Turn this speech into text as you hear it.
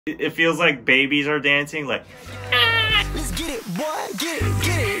It feels like babies are dancing, like. Let's get it, boy. Get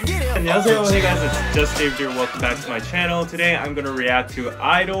it. 안녕하세요, hey guys, it's Just David here. Welcome back to my channel. Today I'm gonna react to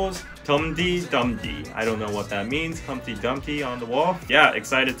I-DLE's DUMDi DUMDi. I don't know what that means. Humpty Dumpty on the wall. Yeah,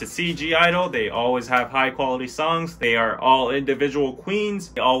 excited to see I-DLE. They always have high quality songs. They are all individual queens.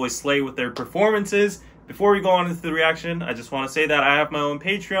 They always slay with their performances. Before we go on into the reaction, I just want to say that I have my own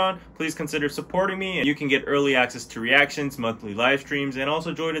Patreon. Please consider supporting me, and you can get early access to reactions, monthly live streams, and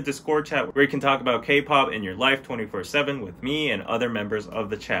also join a Discord chat where you can talk about K-pop in your life 24/7 with me and other members of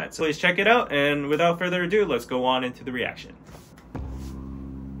the chat. So please check it out, and without further ado, let's go on into the reaction.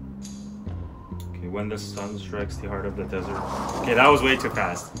 Okay, when the sun strikes the heart of the desert. Okay, that was way too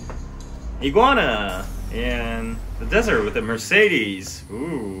fast. Iguana and the desert with a Mercedes.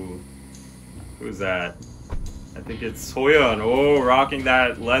 Ooh. Who's that? I think it's Soyeon. Oh, rocking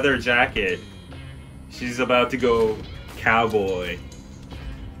that leather jacket. She's about to go cowboy.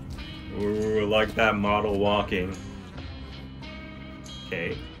 Ooh, like that model walking.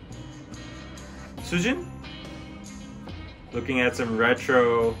 Okay. Sujin? Looking at some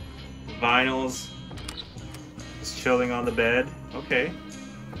retro vinyls. Just chilling on the bed. Okay.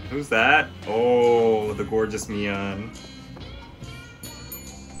 Who's that? Oh, the gorgeous Mian.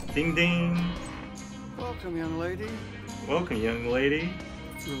 Ding ding. Welcome, young lady. Welcome, young lady.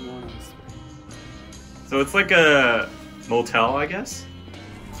 So it's like a motel, I guess?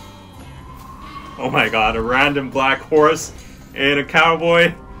 Oh my god, a random black horse and a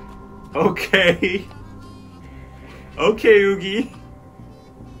cowboy. Okay. Okay, Oogie.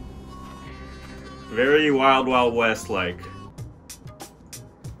 Very Wild Wild West like.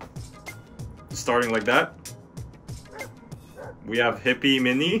 Starting like that. We have Hippie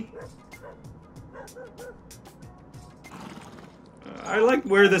Minnie. I like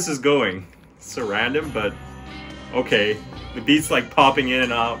where this is going. It's so random, but okay. The beat's like popping in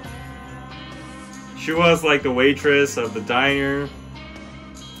and out. She was like the waitress of the diner.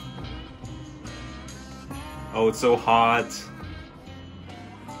 Oh, it's so hot.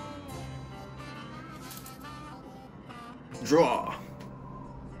 Draw.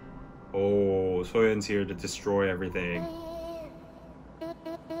 Oh, Soyeon's here to destroy everything.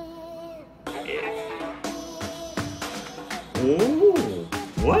 Oh,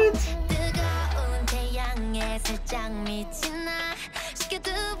 what?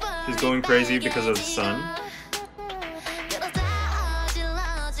 She's going crazy because of the sun.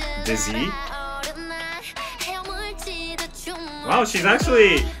 Dizzy. Wow, she's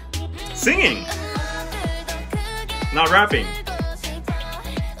actually singing, not rapping.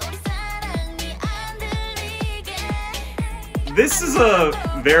 This is a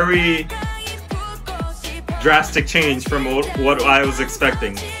very drastic change from what I was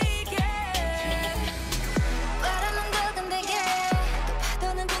expecting.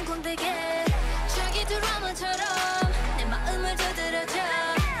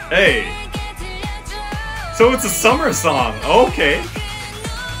 Hey! So it's a summer song, okay.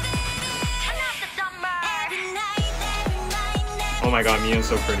 Oh my god, Mia's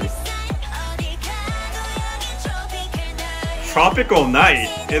so pretty. Tropical night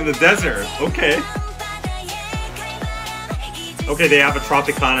in the desert, okay. Okay, they have a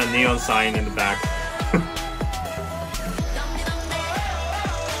Tropicana neon sign in the back.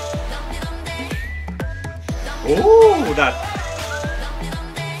 Oh, that.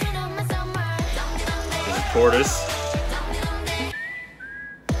 There's a tortoise.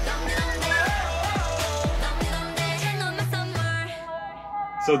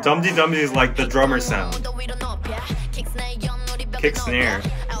 So DUMDi DUMDi is like the drummer sound. Kick snare.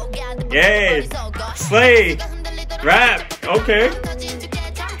 Yay! Slay! Rap! Okay.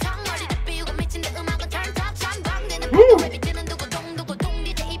 Woo!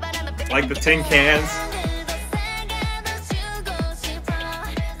 Like the tin cans.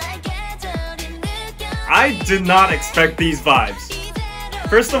 I did not expect these vibes.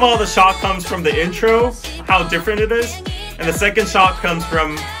 First of all, the shot comes from the intro, how different it is. And the second shot comes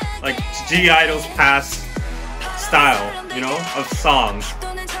from like I-DLE's past style, you know, of songs.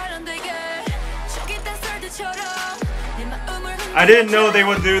 I didn't know they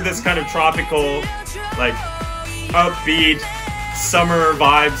would do this kind of tropical, like, upbeat, summer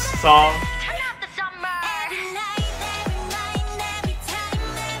vibes song.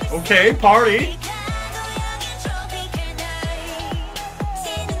 Okay, party.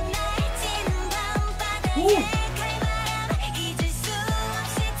 Woo.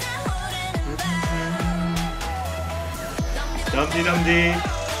 DUMDi DUMDi.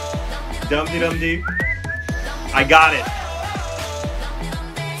 DUMDi DUMDi. I got it.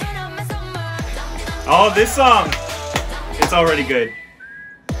 Oh, this song! It's already good.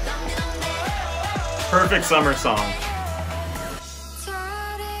 Perfect summer song.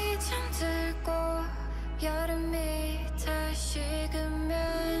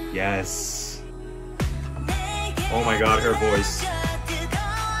 Yes. Oh my god, her voice.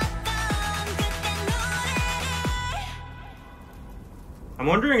 I'm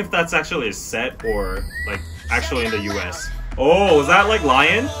wondering if that's actually a set or like actually in the US. Oh, is that like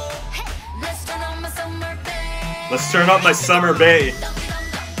Lion? Let's turn up my summer bay.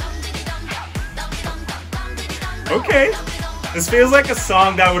 Okay. This feels like a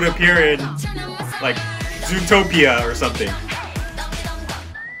song that would appear in like Zootopia or something.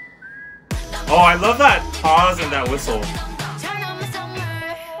 Oh, I love that pause and that whistle.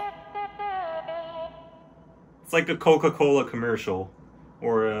 It's like a Coca-Cola commercial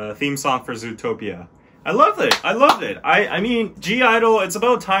or a theme song for Zootopia. I loved it. I loved it. I mean, G-I-DLE, it's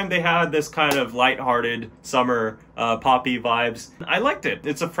about time they had this kind of lighthearted summer poppy vibes. I liked it.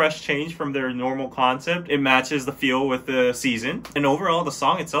 It's a fresh change from their normal concept. It matches the feel with the season. And overall, the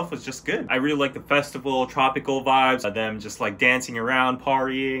song itself was just good. I really like the festival, tropical vibes, them just like dancing around,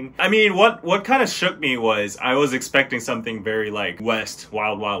 partying. I mean, what kind of shook me was I was expecting something very like West,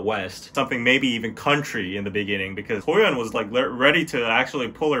 Wild Wild West. Something maybe even country in the beginning because Hoyeon was like ready to actually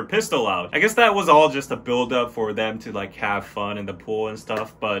pull her pistol out. I guess that was all just a build up for them to like have fun in the pool and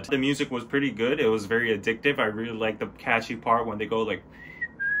stuff, but the music was pretty good. It was very addictive. I really liked the catchy part when they go like,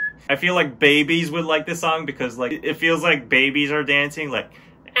 I feel like babies would like this song because like it feels like babies are dancing like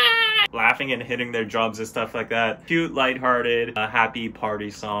laughing and hitting their drums and stuff like that. Cute, lighthearted, happy party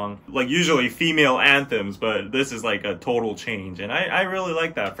song. Like usually female anthems, but this is like a total change and I really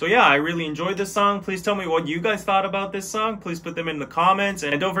like that. So yeah, I really enjoyed this song. Please tell me what you guys thought about this song. Please put them in the comments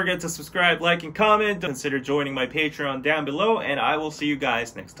and don't forget to subscribe, like, and comment. Consider joining my Patreon down below and I will see you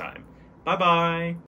guys next time. Bye bye.